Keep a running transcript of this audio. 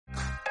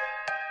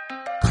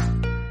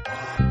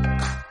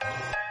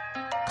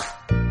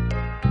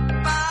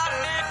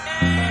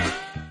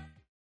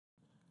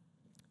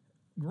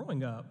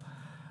Growing up,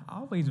 I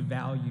always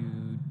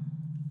valued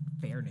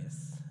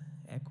fairness,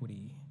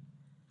 equity,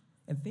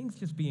 and things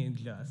just being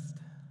just.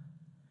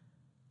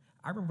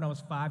 I remember when I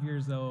was 5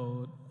 years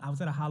old, I was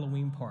at a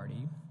Halloween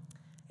party,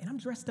 and I'm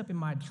dressed up in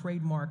my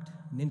trademarked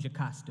ninja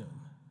costume.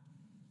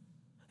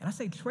 And I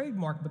say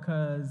trademark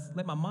because,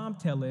 let my mom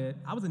tell it,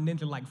 I was a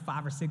ninja like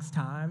 5 or 6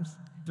 times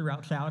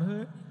throughout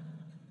childhood.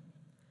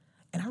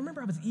 And I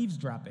remember I was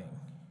eavesdropping.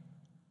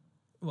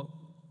 Well,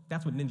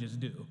 that's what ninjas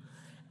do.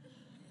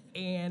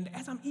 And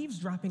as I'm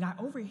eavesdropping, I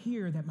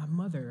overhear that my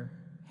mother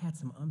had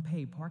some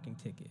unpaid parking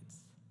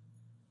tickets.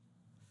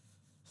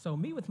 So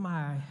me with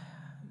my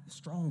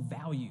strong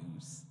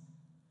values,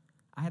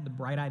 I had the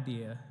bright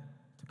idea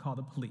to call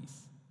the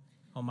police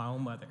on my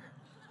own mother.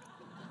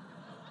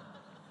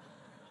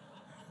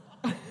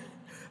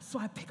 So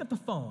I pick up the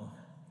phone,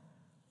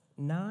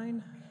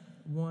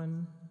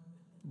 911.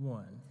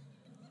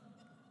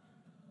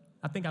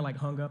 I think I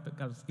hung up because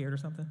I was scared or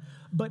something.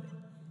 But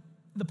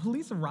the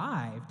police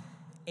arrived,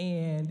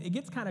 and it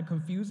gets kind of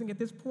confusing at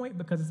this point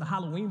because it's a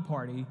Halloween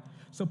party,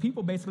 so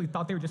people basically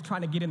thought they were just trying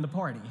to get in the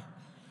party.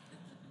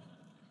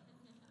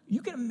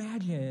 You can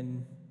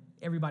imagine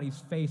everybody's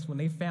face when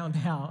they found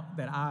out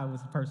that I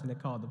was the person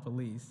that called the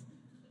police.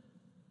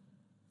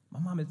 My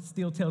mom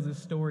still tells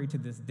this story to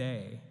this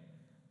day.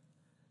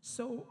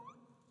 So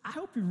I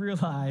hope you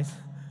realize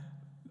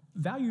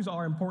values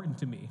are important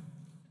to me.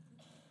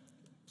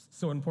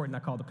 So important I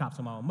called the cops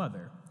on my own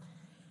mother.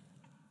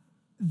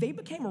 They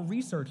became a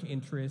research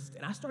interest,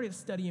 and I started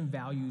studying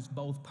values,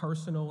 both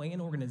personal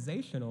and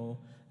organizational,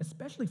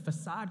 especially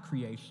facade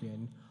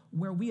creation,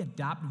 where we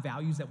adopt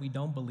values that we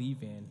don't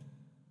believe in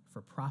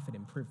for profit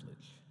and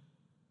privilege.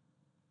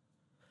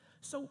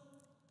 So,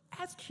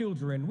 as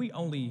children, we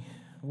only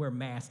wear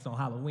masks on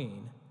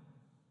Halloween.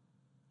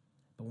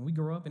 But when we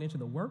grow up and enter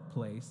the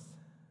workplace,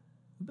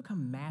 we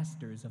become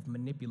masters of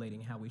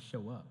manipulating how we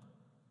show up.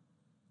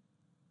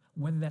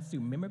 Whether that's through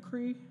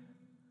mimicry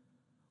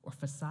or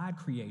facade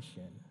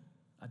creation,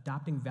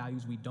 adopting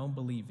values we don't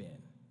believe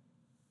in,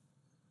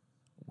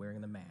 wearing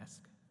the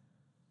mask.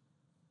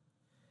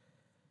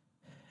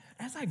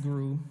 As I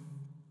grew,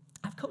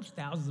 I've coached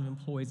thousands of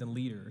employees and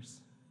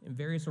leaders in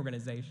various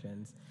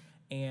organizations,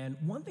 and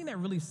one thing that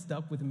really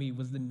stuck with me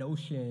was the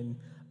notion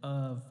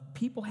of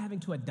people having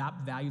to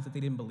adopt values that they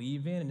didn't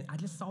believe in, and I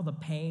just saw the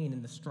pain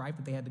and the strife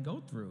that they had to go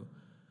through.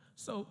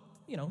 So,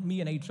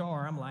 me in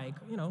HR, I'm like,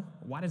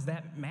 why does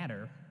that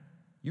matter?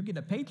 You're getting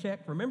a paycheck,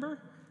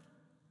 remember?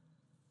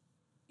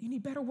 You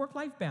need better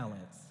work-life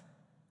balance.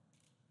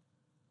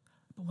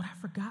 But what I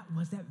forgot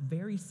was that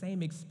very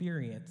same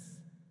experience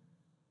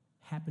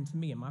happened to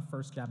me in my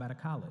first job out of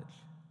college.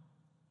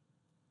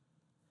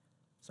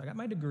 So I got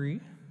my degree.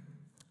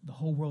 The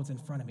whole world's in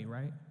front of me,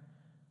 right?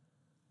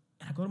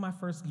 And I go to my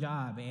first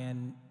job,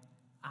 and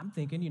I'm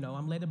thinking,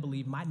 I'm led to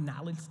believe my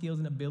knowledge, skills,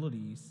 and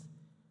abilities,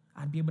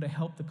 I'd be able to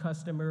help the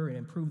customer and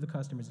improve the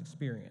customer's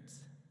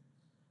experience.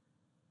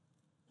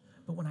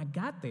 But when I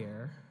got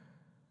there,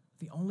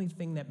 the only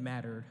thing that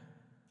mattered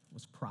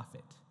was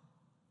profit.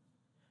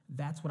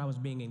 That's what I was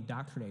being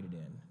indoctrinated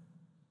in.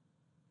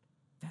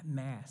 That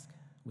mask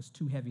was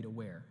too heavy to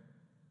wear.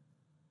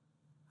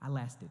 I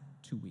lasted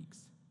 2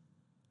 weeks.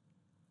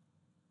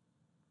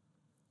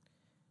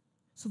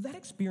 So that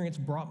experience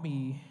brought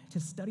me to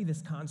study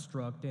this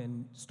construct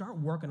and start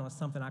working on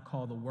something I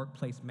call the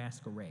workplace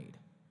masquerade.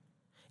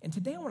 And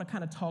today I want to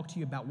kind of talk to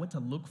you about what to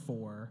look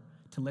for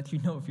to let you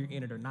know if you're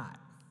in it or not.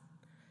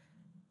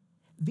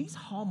 These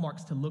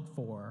hallmarks to look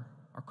for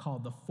are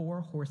called the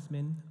 4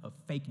 horsemen of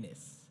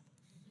fakeness.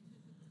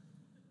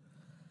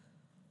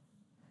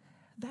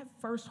 That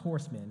first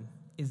horseman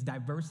is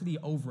diversity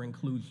over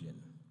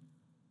inclusion.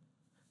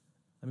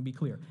 Let me be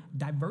clear.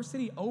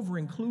 Diversity over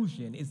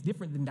inclusion is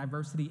different than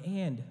diversity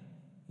and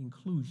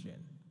inclusion.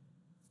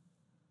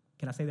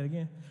 Can I say that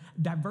again?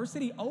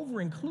 Diversity over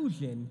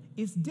inclusion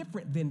is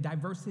different than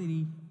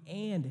diversity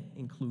and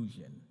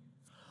inclusion.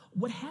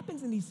 What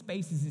happens in these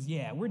spaces is,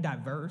 we're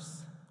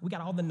diverse. We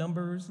got all the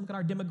numbers. Look at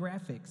our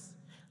demographics.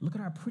 Look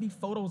at our pretty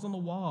photos on the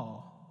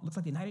wall. Looks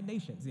like the United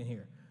Nations in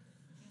here.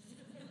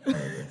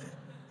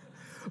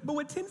 But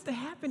what tends to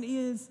happen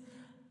is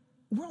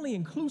we're only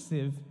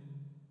inclusive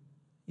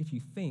if you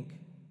think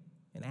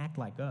and act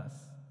like us.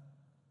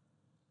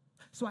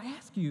 So I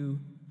ask you,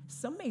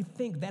 some may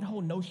think that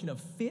whole notion of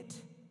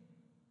fit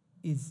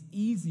is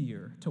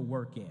easier to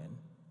work in,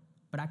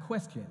 but I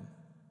question,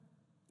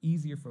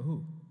 easier for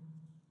who?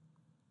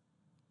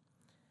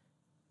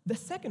 The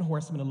second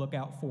horseman to look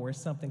out for is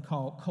something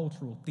called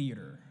cultural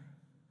theater.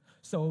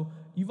 So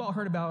you've all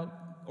heard about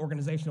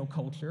organizational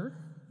culture.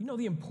 You know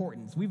the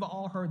importance. We've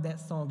all heard that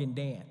song and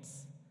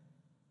dance.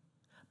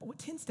 But what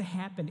tends to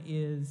happen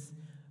is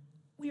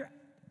we are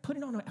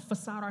putting on a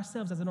facade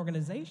ourselves as an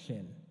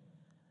organization,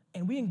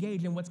 and we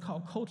engage in what's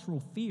called cultural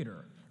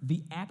theater,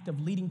 the act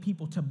of leading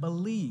people to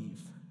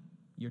believe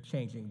you're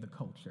changing the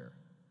culture.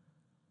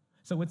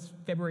 So it's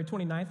February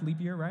 29th,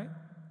 leap year, right?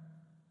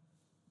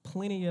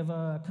 Plenty of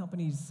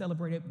companies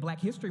celebrated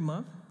Black History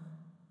Month.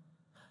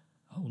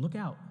 Oh, look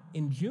out.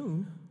 In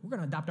June, we're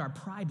going to adopt our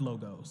pride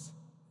logos.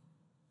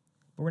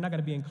 but we're not going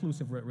to be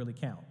inclusive where it really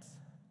counts.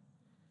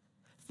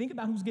 Think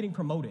about who's getting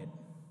promoted,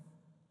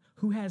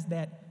 who has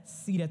that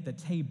seat at the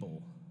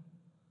table,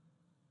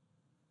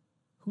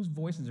 whose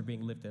voices are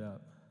being lifted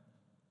up.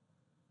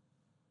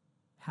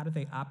 How do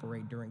they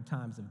operate during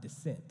times of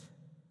dissent?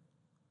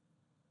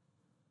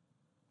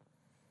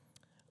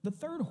 The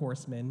third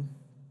horseman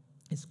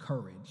is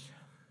courage.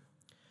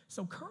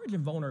 So courage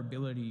and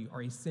vulnerability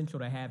are essential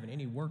to have in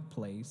any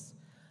workplace,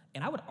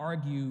 and I would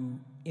argue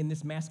in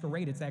this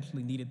masquerade it's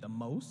actually needed the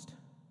most,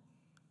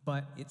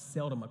 but it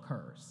seldom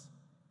occurs.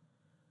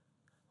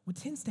 What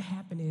tends to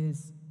happen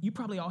is you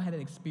probably all had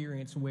an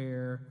experience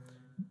where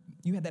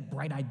you had that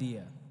bright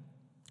idea.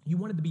 You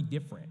wanted to be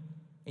different,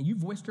 and you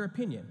voiced your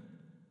opinion.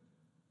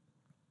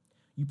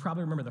 You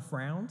probably remember the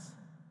frowns,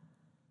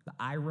 the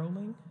eye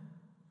rolling,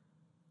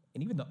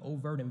 and even the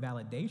overt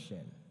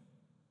invalidation.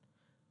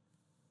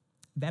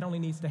 That only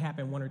needs to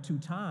happen 1 or 2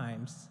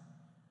 times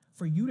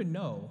for you to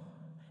know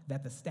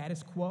that the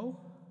status quo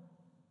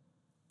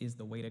is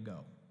the way to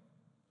go.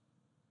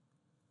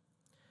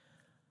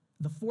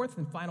 The fourth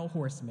and final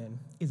horseman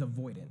is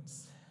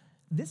avoidance.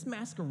 This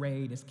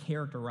masquerade is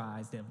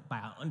characterized by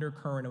an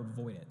undercurrent of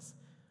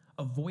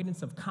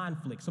avoidance of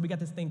conflict. So we got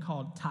this thing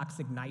called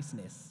toxic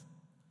niceness,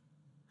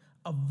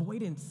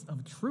 avoidance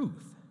of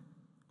truth.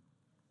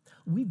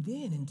 We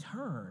then, in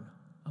turn,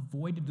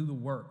 avoid to do the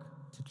work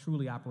to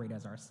truly operate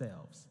as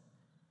ourselves.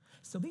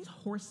 So these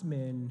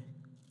horsemen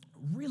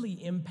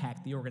really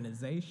impact the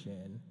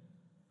organization,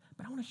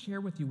 but I want to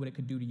share with you what it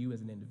could do to you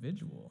as an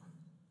individual.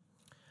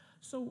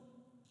 So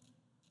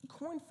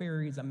Korn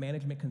Ferry is a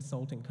management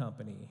consulting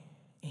company,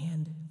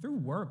 and through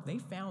work, they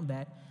found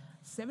that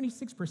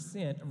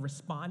 76% of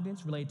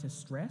respondents related to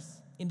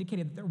stress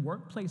indicated that their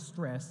workplace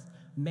stress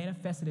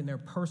manifested in their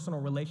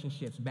personal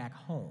relationships back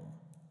home.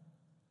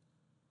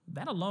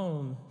 That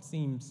alone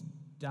seems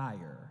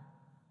dire.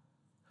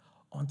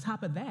 On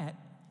top of that,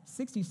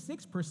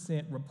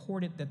 66%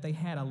 reported that they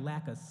had a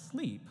lack of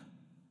sleep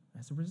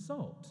as a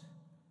result.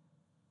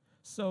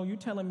 So you're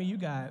telling me you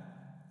got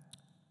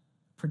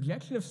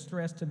projection of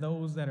stress to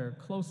those that are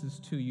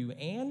closest to you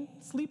and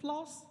sleep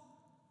loss?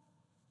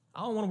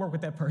 I don't want to work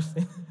with that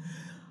person.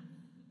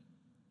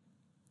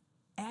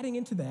 Adding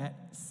into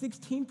that,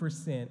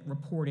 16%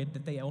 reported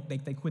that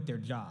they quit their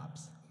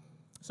jobs.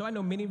 So I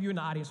know many of you in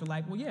the audience are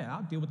like, well, yeah,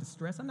 I'll deal with the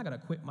stress. I'm not going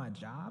to quit my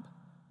job.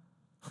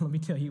 Let me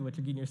tell you what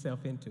you're getting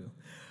yourself into.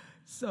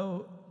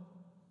 So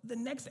the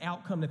next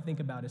outcome to think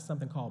about is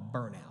something called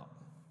burnout.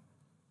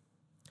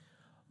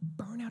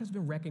 Burnout has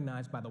been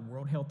recognized by the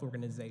World Health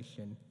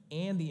Organization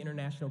and the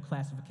International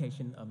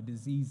Classification of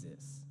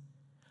Diseases.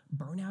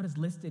 Burnout is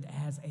listed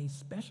as a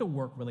special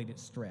work-related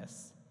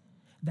stress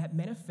that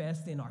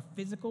manifests in our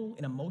physical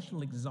and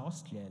emotional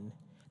exhaustion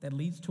that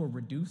leads to a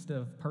reduced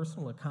of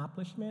personal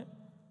accomplishment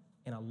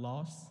and a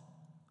loss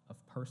of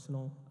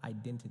personal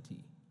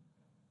identity.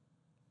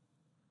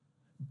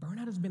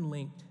 Burnout has been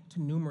linked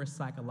to numerous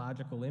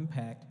psychological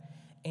impact,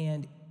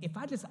 and if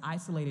I just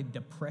isolated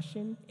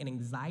depression and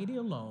anxiety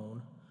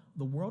alone,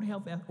 the World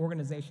Health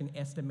Organization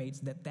estimates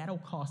that that'll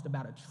cost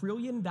about $1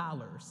 trillion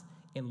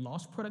in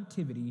lost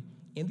productivity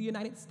in the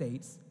United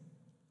States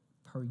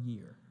per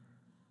year.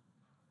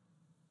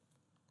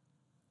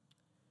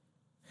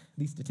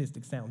 These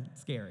statistics sound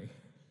scary,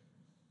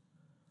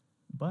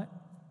 but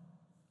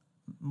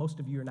most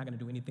of you are not going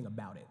to do anything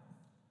about it.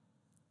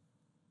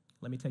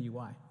 Let me tell you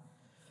why.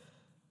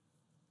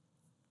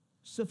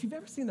 So if you've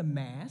ever seen The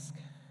Mask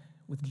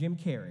with Jim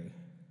Carrey,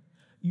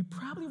 you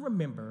probably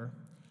remember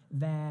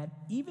that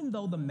even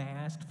though the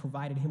mask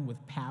provided him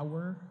with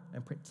power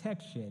and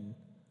protection,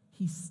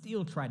 he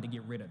still tried to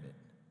get rid of it.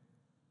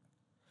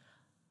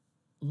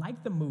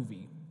 Like the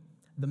movie,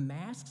 the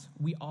masks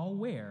we all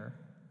wear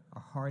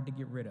are hard to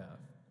get rid of.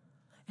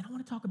 And I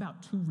want to talk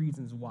about 2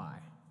 reasons why.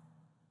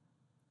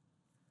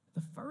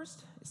 The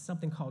first is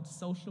something called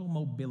social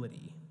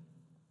mobility.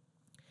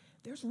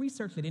 There's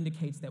research that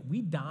indicates that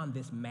we don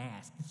this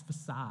mask, this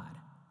facade,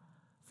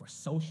 for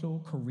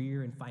social,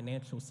 career, and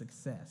financial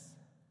success.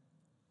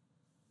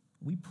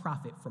 We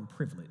profit from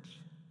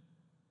privilege.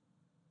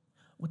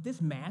 What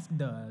this mask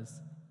does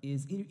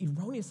is it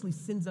erroneously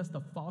sends us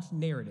the false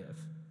narrative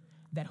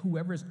that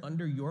whoever is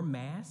under your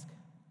mask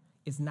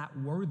is not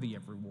worthy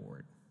of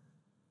reward.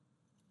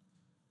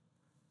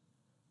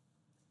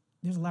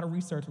 There's a lot of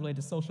research related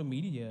to social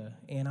media,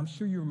 and I'm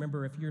sure you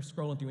remember if you're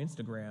scrolling through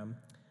Instagram,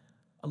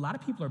 a lot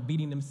of people are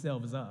beating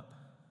themselves up.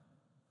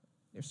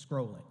 They're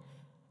scrolling.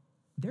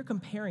 They're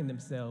comparing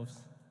themselves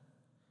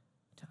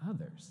to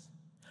others.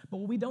 But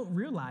what we don't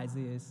realize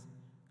is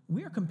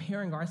we are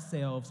comparing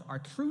ourselves, our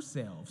true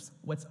selves,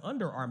 what's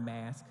under our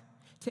mask,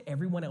 to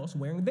everyone else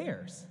wearing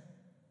theirs.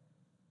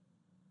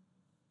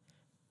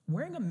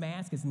 Wearing a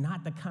mask is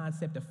not the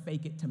concept of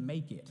fake it to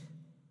make it.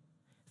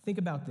 Think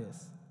about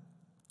this.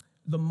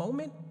 The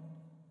moment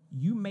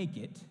you make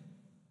it,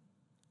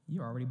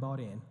 you're already bought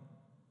in.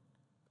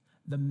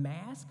 The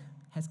mask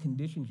has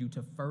conditioned you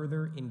to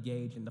further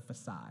engage in the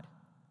facade.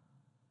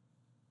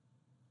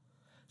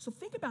 So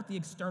think about the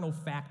external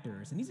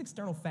factors, and these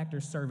external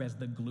factors serve as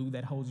the glue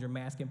that holds your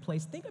mask in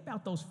place. Think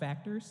about those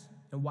factors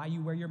and why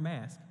you wear your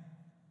mask.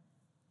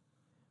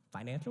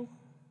 Financial,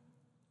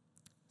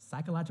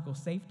 psychological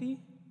safety,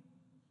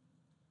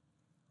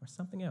 or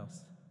something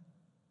else.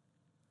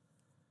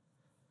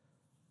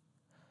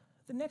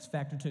 The next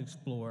factor to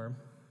explore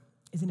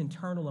is an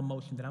internal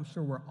emotion that I'm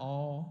sure we're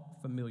all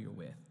familiar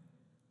with: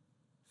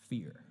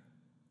 fear.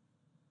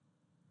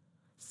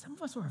 Some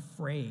of us are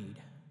afraid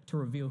to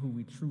reveal who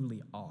we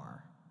truly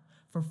are,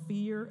 for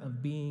fear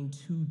of being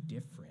too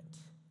different,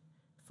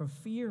 for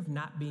fear of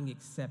not being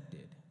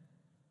accepted,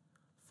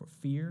 for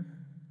fear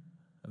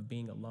of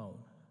being alone.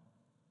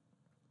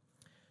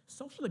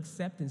 Social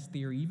acceptance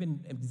theory even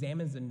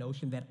examines the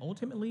notion that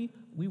ultimately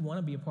we want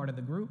to be a part of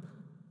the group.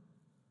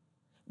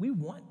 We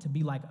want to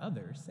be like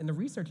others, and the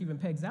research even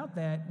pegs out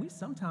that we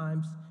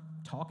sometimes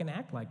talk and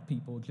act like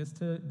people just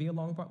to be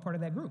along part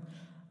of that group.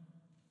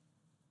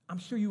 I'm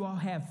sure you all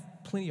have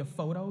plenty of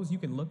photos you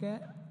can look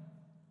at,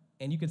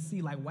 and you can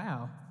see like,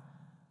 wow,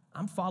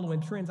 I'm following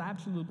trends I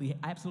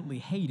absolutely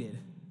hated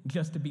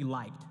just to be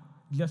liked,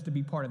 just to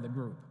be part of the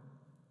group.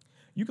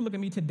 You can look at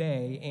me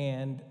today,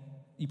 and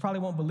you probably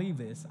won't believe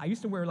this. I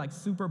used to wear like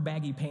super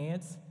baggy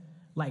pants,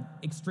 like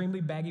extremely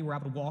baggy where I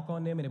would walk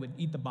on them and it would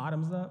eat the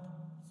bottoms up,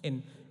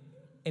 and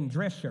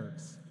dress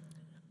shirts.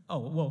 Oh,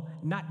 well,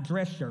 not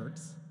dress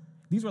shirts.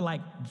 These were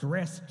like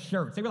dress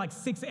shirts. They were like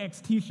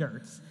 6X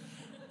t-shirts.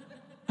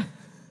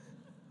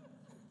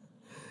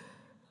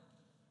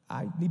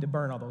 I need to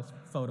burn all those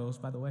photos,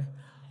 by the way.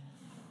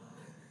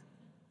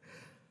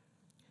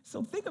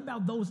 So think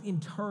about those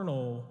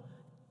internal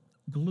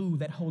glue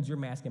that holds your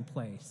mask in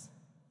place.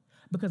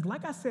 Because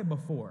like I said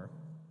before,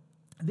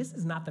 this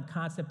is not the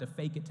concept of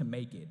fake it to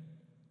make it.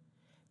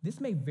 This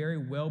may very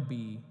well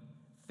be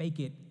fake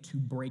it to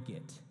break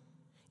it.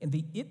 And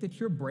the it that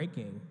you're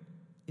breaking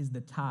is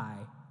the tie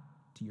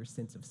to your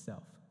sense of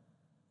self.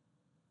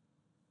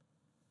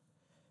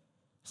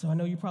 So I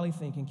know you're probably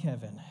thinking,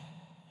 Kevin,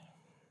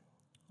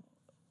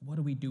 what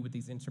do we do with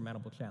these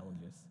insurmountable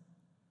challenges?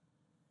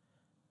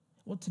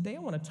 Well, today I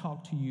want to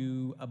talk to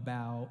you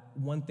about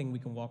one thing we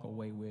can walk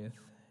away with.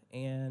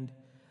 And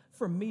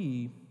for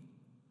me,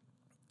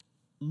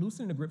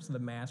 loosening the grips of the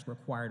mask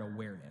required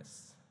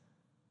awareness.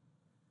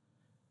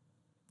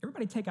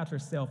 Everybody take out your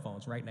cell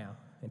phones right now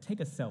and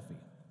take a selfie.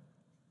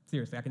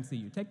 Seriously, I can see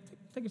you. Take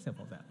your cell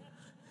phones out.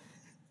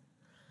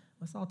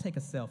 Let's all take a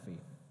selfie.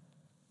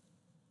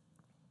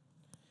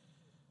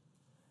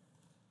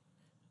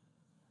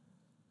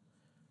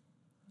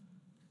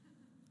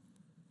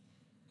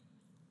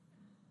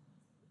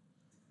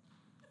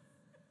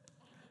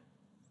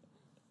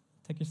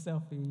 Take your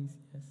selfies,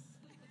 yes.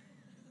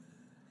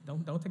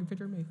 Don't take a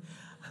picture of me.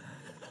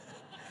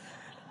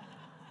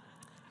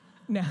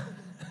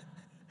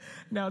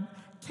 Now,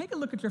 take a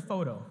look at your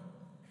photo.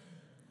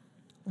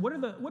 What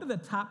are the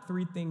top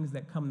 3 things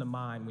that come to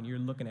mind when you're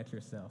looking at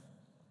yourself?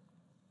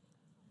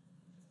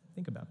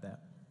 Think about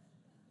that.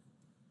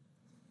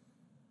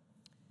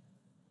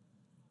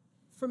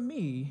 For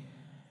me,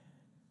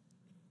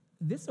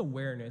 this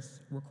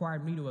awareness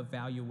required me to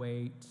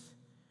evaluate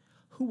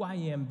who I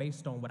am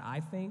based on what I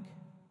think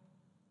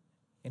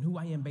and who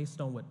I am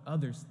based on what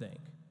others think.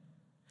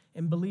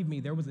 And believe me,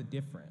 there was a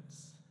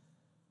difference.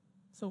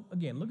 So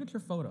again, look at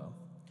your photo.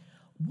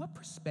 What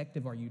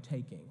perspective are you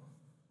taking?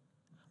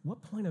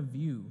 What point of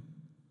view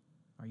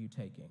are you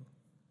taking?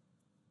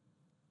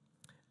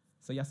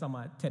 So y'all saw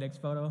my TEDx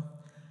photo?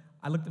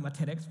 I looked at my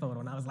TEDx photo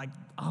and I was like,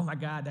 oh my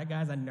God, that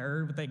guy's a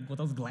nerd with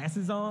those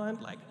glasses on.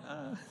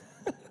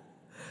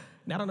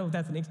 Now I don't know if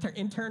that's an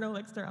internal,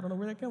 external, I don't know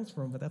where that comes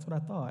from, but that's what I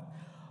thought.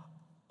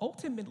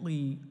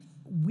 Ultimately,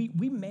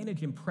 we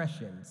manage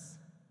impressions.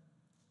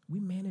 We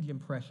manage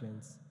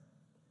impressions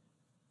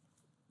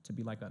to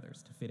be like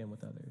others, to fit in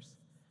with others.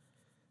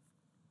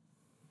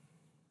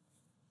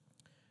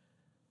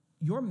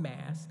 Your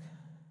mask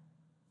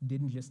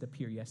didn't just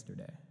appear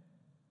yesterday.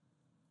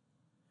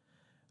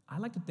 I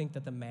like to think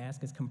that the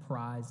mask is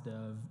comprised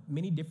of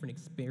many different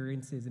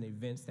experiences and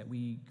events that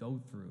we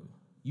go through.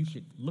 You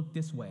should look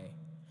this way,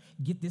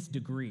 get this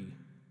degree,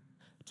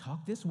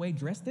 talk this way,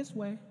 dress this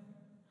way.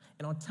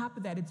 And on top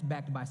of that, it's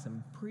backed by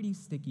some pretty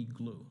sticky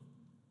glue.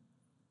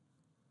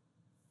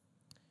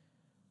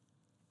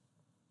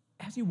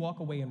 As you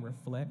walk away and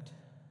reflect,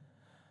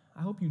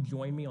 I hope you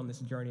join me on this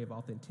journey of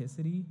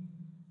authenticity.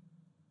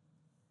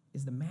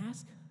 Is the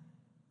mask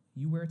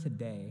you wear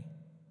today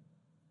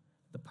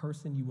the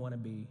person you want to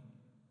be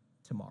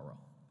tomorrow?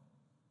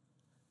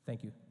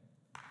 Thank you.